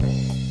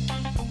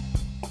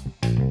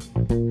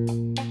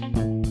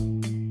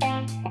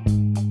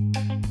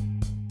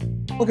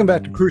Welcome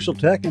back to Crucial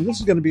Tech, and this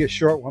is going to be a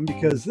short one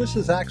because this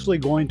is actually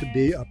going to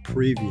be a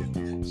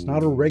preview. It's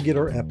not a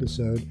regular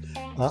episode.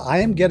 I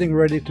am getting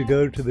ready to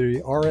go to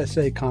the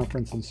RSA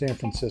conference in San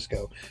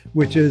Francisco,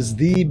 which is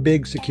the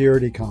big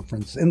security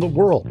conference in the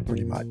world,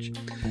 pretty much.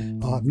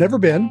 I've never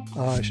been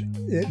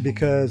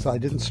because I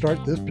didn't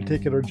start this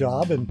particular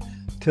job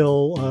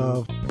until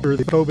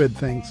the COVID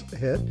things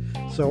hit.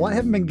 So I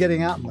haven't been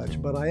getting out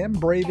much, but I am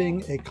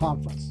braving a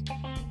conference.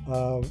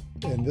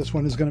 And this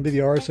one is going to be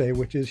the RSA,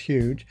 which is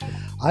huge.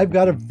 I've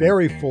got a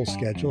very full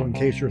schedule in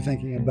case you're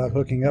thinking about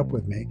hooking up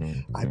with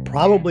me. I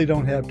probably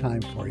don't have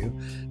time for you,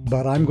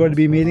 but I'm going to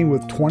be meeting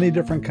with 20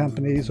 different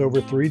companies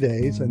over 3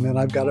 days. And then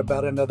I've got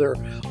about another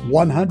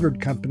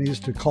 100 companies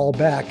to call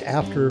back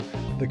after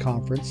the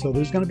conference. So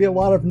there's going to be a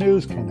lot of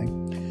news coming.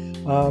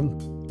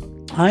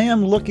 I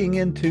am looking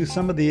into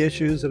some of the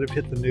issues that have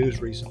hit the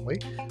news recently.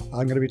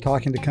 I'm going to be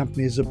talking to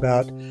companies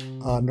about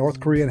North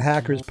Korean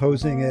hackers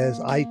posing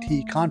as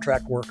IT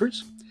contract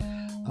workers.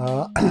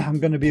 I'm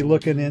going to be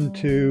looking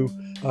into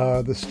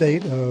the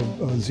state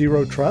of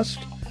zero trust.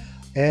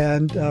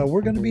 And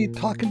we're going to be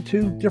talking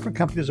to different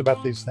companies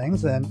about these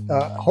things. And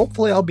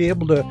hopefully I'll be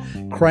able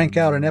to crank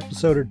out an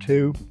episode or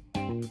two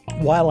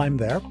while I'm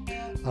there.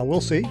 We'll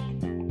see.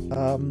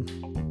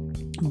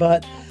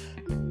 But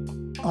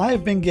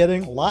I've been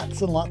getting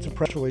lots and lots of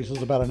press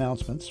releases about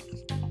announcements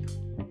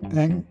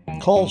and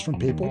calls from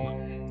people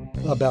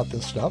about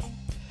this stuff.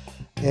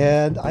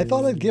 And I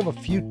thought I'd give a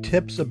few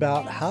tips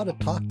about how to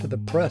talk to the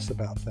press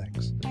about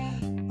things.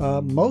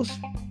 Most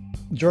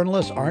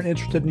journalists aren't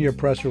interested in your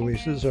press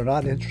releases. They're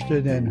not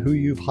interested in who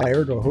you've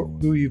hired or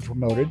who you've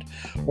promoted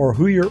or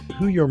who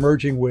you're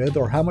merging with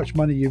or how much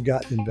money you've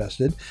got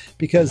invested,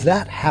 because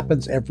that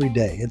happens every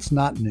day. It's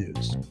not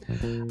news.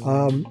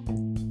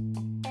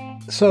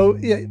 So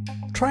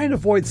try and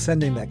avoid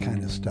sending that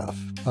kind of stuff.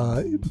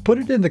 Put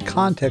it in the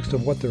context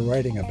of what they're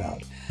writing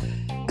about.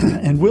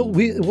 And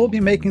we'll be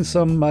making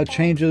some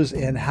changes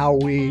in how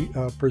we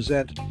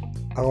present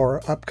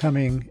our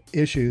upcoming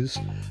issues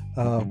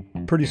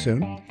pretty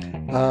soon.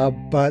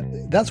 But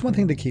that's one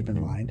thing to keep in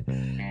mind.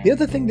 The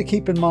other thing to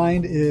keep in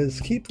mind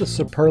is keep the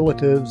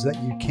superlatives that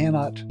you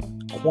cannot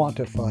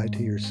quantify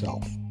to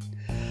yourself.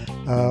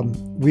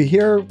 We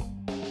hear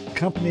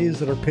companies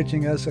that are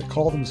pitching us that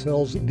call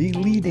themselves the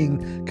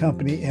leading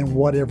company in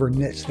whatever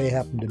niche they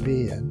happen to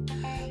be in.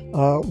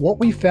 What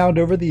we found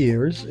over the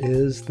years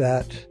is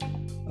that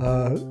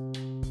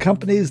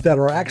companies that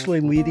are actually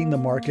leading the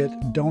market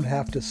don't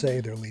have to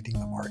say they're leading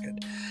the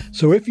market.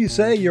 So if you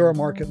say you're a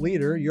market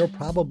leader, you're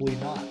probably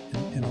not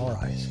in our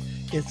eyes.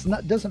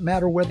 Doesn't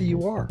matter whether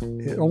you are.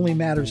 It only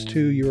matters to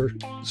your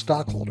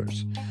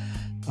stockholders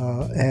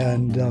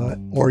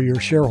or your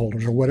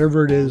shareholders or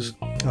whatever it is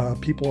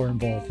people are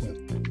involved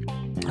with.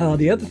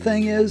 The other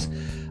thing is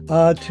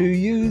to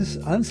use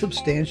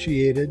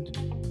unsubstantiated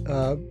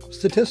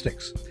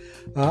statistics.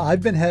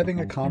 I've been having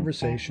a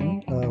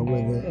conversation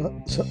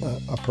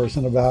with a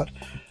person about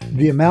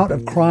the amount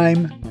of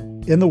crime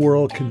in the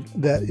world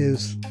that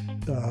is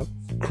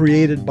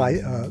created by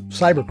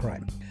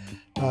cybercrime.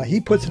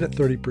 He puts it at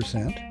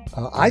 30%.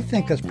 I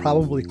think that's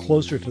probably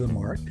closer to the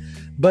mark.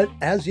 But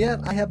as yet,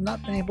 I have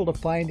not been able to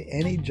find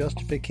any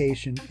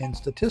justification in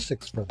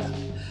statistics for that.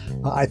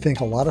 I think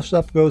a lot of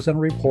stuff goes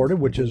unreported,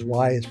 which is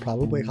why it's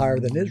probably higher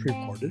than is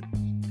reported.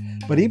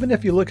 But even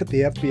if you look at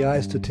the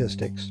FBI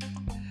statistics,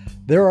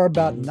 there are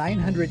about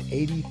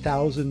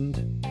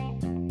 980,000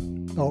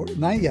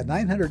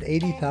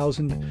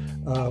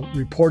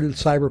 reported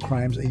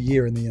cybercrimes a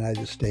year in the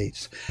United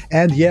States.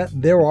 And yet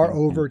there are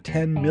over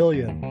 10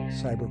 million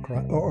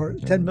or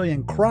 10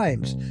 million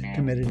crimes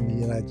committed in the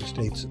United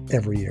States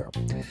every year.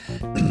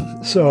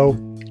 So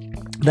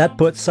that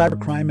puts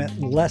cybercrime at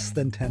less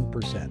than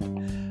 10%.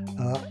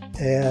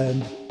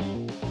 And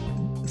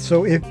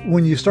so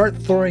when you start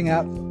throwing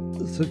out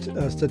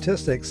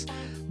statistics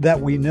that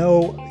we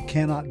know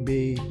cannot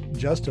be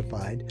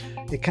justified,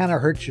 it kind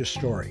of hurts your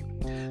story.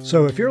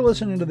 So if you're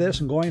listening to this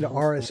and going to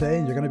RSA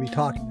and you're going to be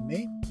talking to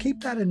me, keep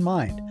that in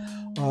mind.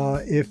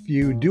 If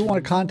you do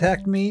want to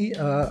contact me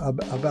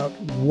about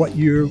what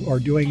you are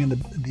doing in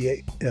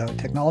the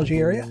technology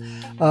area,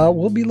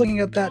 we'll be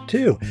looking at that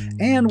too.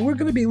 And we're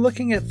going to be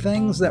looking at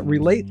things that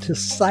relate to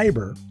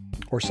cyber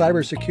or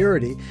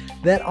cybersecurity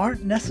that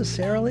aren't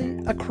necessarily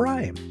a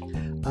crime.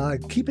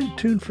 Keep in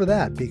tune for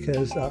that,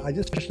 because I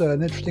just finished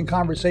an interesting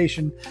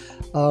conversation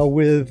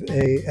with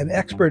an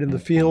expert in the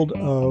field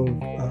of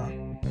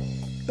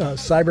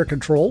cyber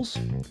controls.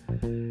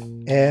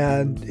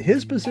 And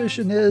his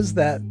position is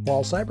that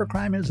while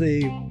cybercrime is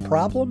a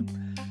problem,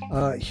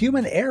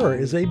 human error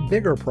is a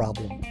bigger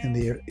problem in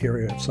the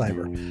area of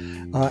cyber.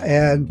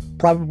 And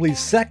probably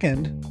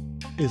second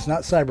is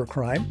not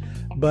cybercrime,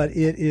 but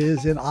it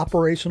is in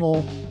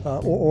operational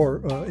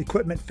or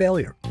equipment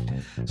failure.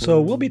 So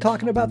we'll be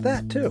talking about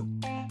that too.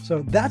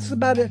 So that's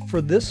about it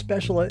for this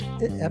special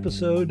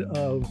episode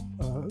of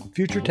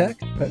Future Tech.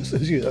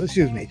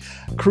 Excuse me,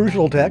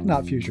 Crucial Tech,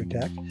 not Future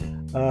Tech.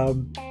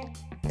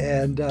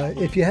 And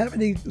if you have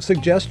any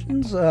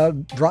suggestions,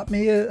 drop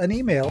me an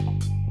email.